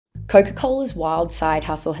Coca-Cola's wild side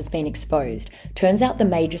hustle has been exposed. Turns out the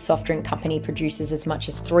major soft drink company produces as much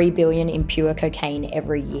as 3 billion in pure cocaine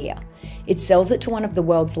every year. It sells it to one of the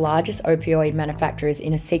world's largest opioid manufacturers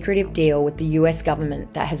in a secretive deal with the US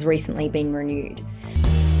government that has recently been renewed.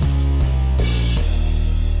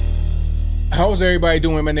 How's everybody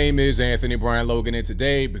doing? My name is Anthony Brian Logan, and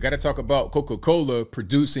today we got to talk about Coca-Cola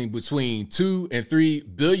producing between $2 and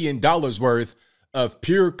 $3 billion worth of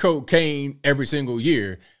pure cocaine every single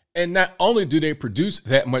year. And not only do they produce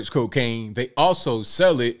that much cocaine, they also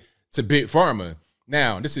sell it to Big Pharma.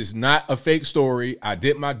 Now, this is not a fake story. I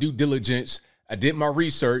did my due diligence. I did my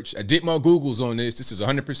research. I did my Googles on this. This is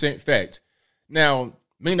 100% fact. Now,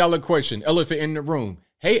 $1 million question, elephant in the room.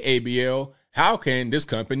 Hey, ABL, how can this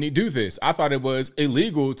company do this? I thought it was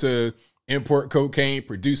illegal to import cocaine,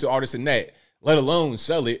 produce all this and that, let alone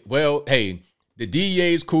sell it. Well, hey, the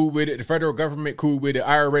DEA is cool with it. The federal government cool with it.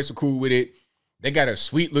 IRS are cool with it. They got a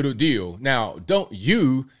sweet little deal. Now, don't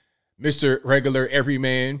you, Mr. Regular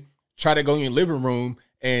Everyman, try to go in your living room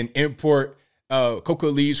and import coca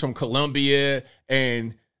leaves from Colombia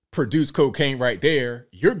and produce cocaine right there.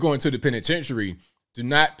 You're going to the penitentiary. Do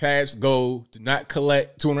not pass go. Do not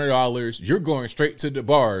collect $200. You're going straight to the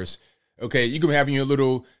bars. Okay, you're going to have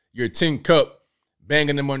your tin cup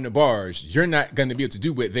banging them on the bars. You're not going to be able to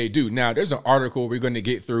do what they do. Now, there's an article we're going to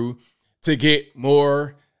get through to get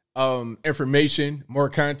more information, more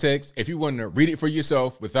context. If you want to read it for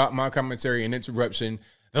yourself without my commentary and interruption,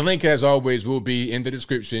 the link, as always, will be in the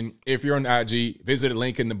description. If you're on IG, visit the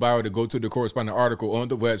link in the bio to go to the corresponding article on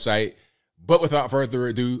the website. But without further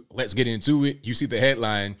ado, let's get into it. You see the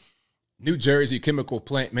headline: New Jersey chemical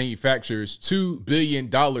plant manufactures $2 billion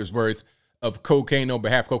worth of cocaine on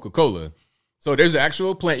behalf of Coca-Cola. So there's an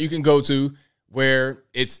actual plant you can go to where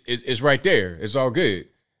it's right there. It's all good.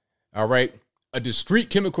 All right. A discrete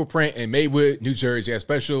chemical plant in Maywood, New Jersey, has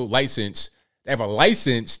special license. They have a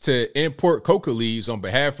license to import coca leaves on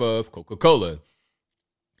behalf of Coca-Cola.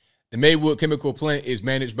 The Maywood chemical plant is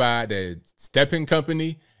managed by the Stepan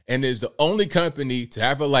Company and is the only company to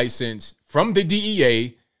have a license from the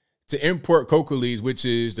DEA to import coca leaves, which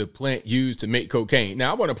is the plant used to make cocaine.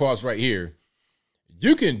 Now, I want to pause right here.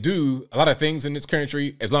 You can do a lot of things in this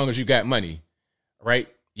country as long as you got money, right?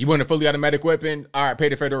 You want a fully automatic weapon? All right, pay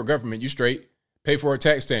the federal government. You straight. Pay for a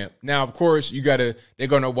tax stamp. Now, of course, they're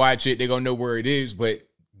going to watch it. They're going to know where it is, but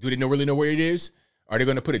do they really know where it is? Are they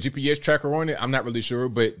going to put a GPS tracker on it? I'm not really sure,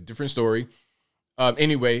 but different story.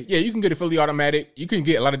 Anyway, yeah, you can get a fully automatic. You can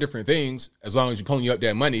get a lot of different things as long as you're pulling up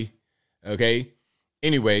that money. Okay.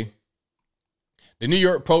 Anyway, the New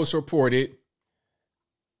York Post reported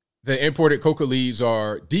the imported coca leaves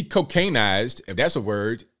are decocainized, if that's a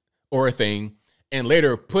word or a thing, and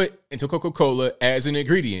later put into Coca-Cola as an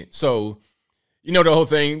ingredient. So, you know, the whole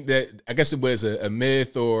thing that I guess it was a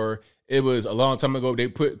myth, or it was a long time ago, they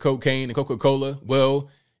put cocaine in Coca-Cola. Well,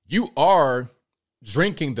 you are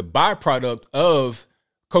drinking the byproduct of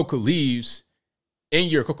coca leaves in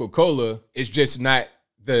your Coca-Cola. It's just not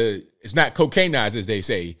it's not cocainized, as they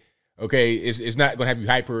say. Okay, it's not going to have you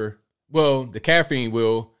hyper. Well, the caffeine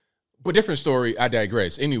will, but different story. I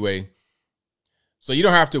digress. Anyway, so you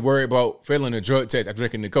don't have to worry about failing a drug test after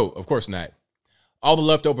drinking the Coke. Of course not. All the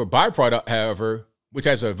leftover byproduct, however, which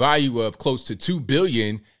has a value of close to $2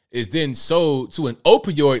 billion, is then sold to an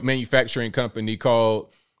opioid manufacturing company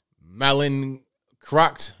called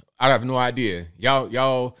Mallinckrodt. I have no idea.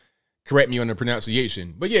 Y'all correct me on the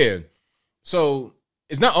pronunciation. But yeah, so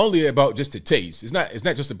it's not only about just the taste. It's not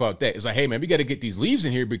just about that. It's like, hey man, we got to get these leaves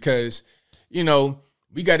in here because, you know,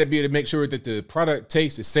 we got to be able to make sure that the product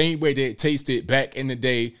tastes the same way that it tasted back in the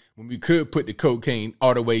day when we could put the cocaine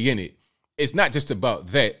all the way in it. It's not just about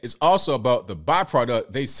that. It's also about the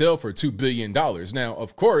byproduct they sell for $2 billion. Now,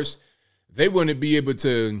 of course, they wouldn't be able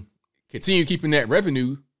to continue keeping that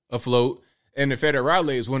revenue afloat, and the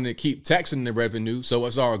federales want to keep taxing the revenue, so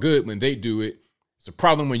it's all good when they do it. It's a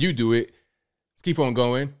problem when you do it. Let's keep on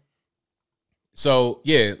going. So,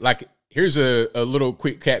 yeah, like here's a little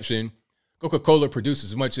quick caption. Coca-Cola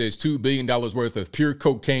produces as much as $2 billion worth of pure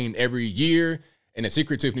cocaine every year in a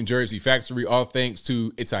secretive New Jersey factory, all thanks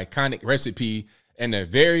to its iconic recipe and a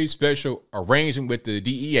very special arrangement with the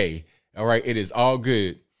DEA. All right, it is all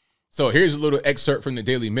good. So here's a little excerpt from the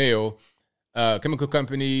Daily Mail. Chemical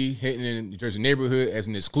company hitting in New Jersey neighborhood as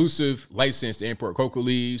an exclusive license to import coca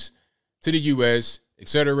leaves to the U.S.,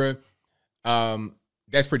 etc.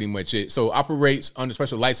 That's pretty much it. So operates under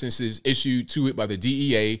special licenses issued to it by the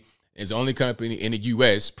DEA and is the only company in the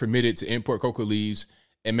U.S. permitted to import coca leaves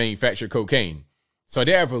and manufacture cocaine. So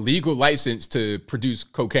they have a legal license to produce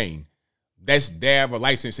cocaine. They have a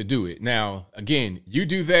license to do it. Now, again, you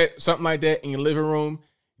do that, something like that in your living room,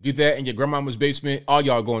 Do that in your grandmama's basement, all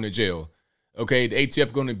y'all going to jail. Okay, the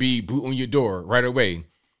ATF going to be boot on your door right away.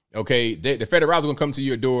 Okay, the federals going to come to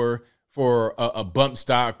your door for a bump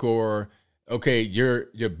stock, or okay, your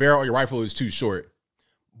barrel or your rifle is too short.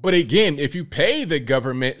 But again, if you pay the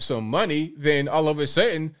government some money, then all of a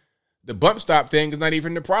sudden the bump stop thing is not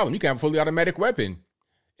even the problem. You can have a fully automatic weapon.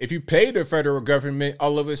 If you pay the federal government,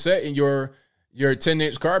 all of a sudden your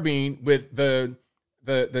 10-inch carbine with the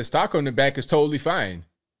stock on the back is totally fine.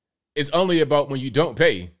 It's only about when you don't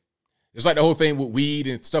pay. It's like the whole thing with weed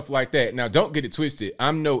and stuff like that. Now, don't get it twisted.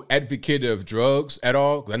 I'm no advocate of drugs at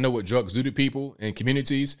all. I know what drugs do to people and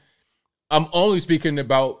communities. I'm only speaking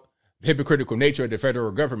about the hypocritical nature of the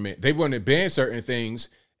federal government. They want to ban certain things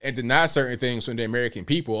and deny certain things from the American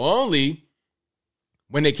people only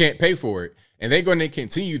when they can't pay for it. And they're going to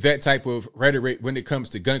continue that type of rhetoric when it comes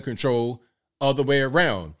to gun control all the way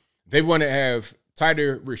around. They want to have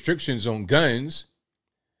tighter restrictions on guns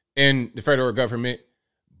in the federal government,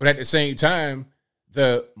 but at the same time,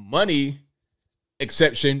 the money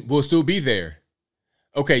exception will still be there.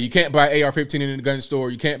 Okay, you can't buy AR-15 in the gun store.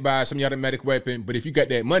 You can't buy some automatic weapon. But if you got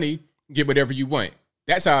that money, get whatever you want.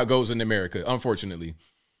 That's how it goes in America, unfortunately.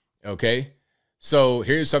 Okay, so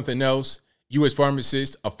here's something else. U.S.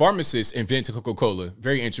 a pharmacist invented Coca-Cola.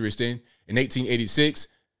 Very interesting. In 1886,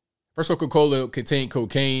 first Coca-Cola contained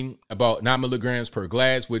cocaine, about 9 milligrams per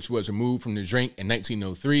glass, which was removed from the drink in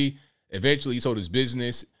 1903. Eventually, he sold his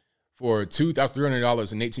business for $2,300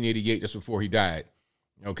 in 1888, just before he died.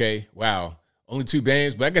 Okay, wow. Only 2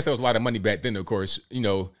 bands, but I guess that was a lot of money back then, of course.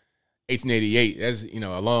 1888, that's,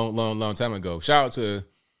 a long time ago. Shout out to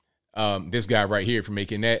this guy right here for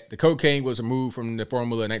making that. The cocaine was removed from the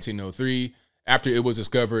formula in 1903 after it was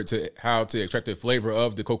discovered how to extract the flavor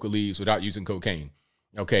of the coca leaves without using cocaine.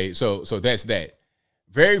 Okay, so that's that.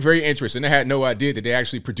 Very, very interesting. I had no idea that they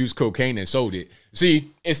actually produced cocaine and sold it.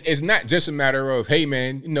 See, it's not just a matter of, hey,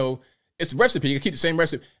 man, it's the recipe. You can keep the same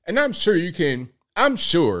recipe. And I'm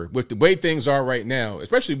sure with the way things are right now,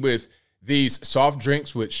 especially with these soft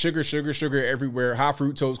drinks with sugar everywhere, high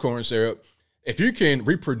fructose corn syrup, if you can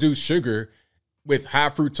reproduce sugar with high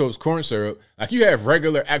fructose corn syrup, like you have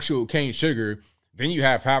regular actual cane sugar, then you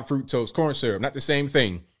have high fructose corn syrup, not the same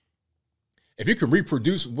thing. If you can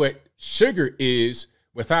reproduce what sugar is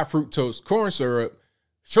with high fructose corn syrup,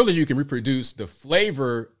 surely you can reproduce the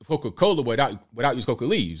flavor of Coca-Cola without using coca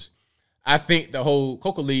leaves. I think the whole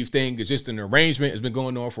coca leaves thing is just an arrangement. It's been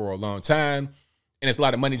going on for a long time, and it's a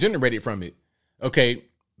lot of money generated from it. Okay,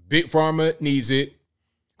 Big Pharma needs it.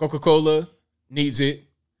 Coca-Cola needs it.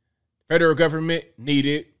 Federal government need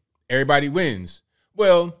it. Everybody wins.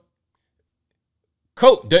 Well,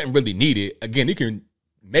 Coke doesn't really need it. Again, you can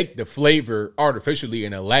make the flavor artificially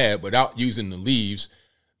in a lab without using the leaves,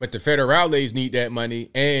 but the federales need that money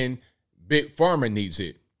and Big Pharma needs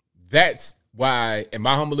it. That's why, in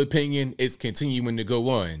my humble opinion, it's continuing to go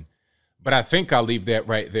on. But I think I'll leave that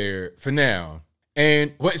right there for now.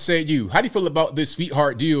 And what say you? How do you feel about this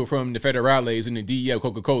sweetheart deal from the federales and the DEA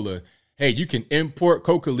Coca-Cola? Hey, you can import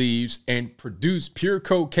coca leaves and produce pure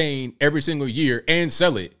cocaine every single year and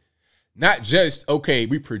sell it. Not just, okay,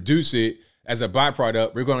 we produce it as a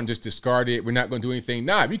byproduct, we're going to just discard it, we're not going to do anything.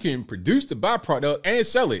 Nah, we can produce the byproduct and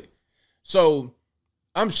sell it. So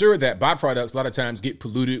I'm sure that byproducts a lot of times get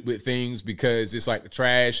polluted with things because it's like the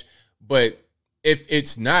trash. But if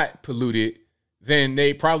it's not polluted, then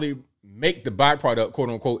they probably make the byproduct, quote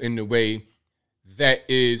unquote, in the way that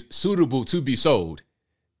is suitable to be sold.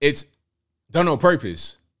 It's done on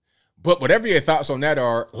purpose. But whatever your thoughts on that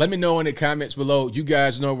are, let me know in the comments below. You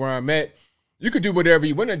guys know where I'm at. You could do whatever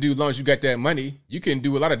you want to do as long as you got that money. You can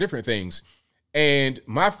do a lot of different things. And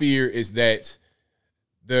my fear is that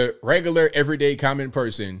the regular, everyday, common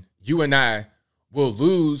person, you and I, will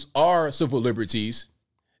lose our civil liberties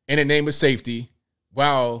in the name of safety,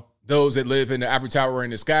 while those that live in the ivory tower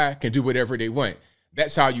in the sky can do whatever they want.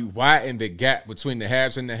 That's how you widen the gap between the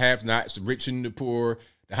haves and the have-nots, the rich and the poor,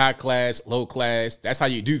 the high class, low class. That's how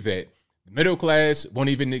you do that. The middle class won't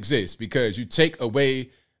even exist because you take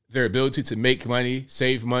away their ability to make money,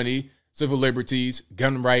 save money, civil liberties,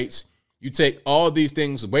 gun rights. You take all these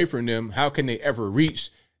things away from them. How can they ever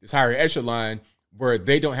reach this higher echelon where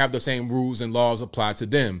they don't have the same rules and laws applied to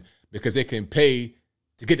them because they can pay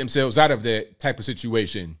to get themselves out of that type of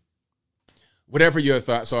situation? Whatever your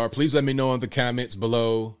thoughts are, please let me know in the comments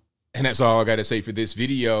below. And that's all I got to say for this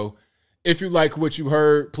video. If you like what you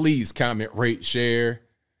heard, please comment, rate, share,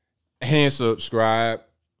 and subscribe.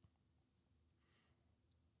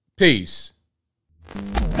 Peace.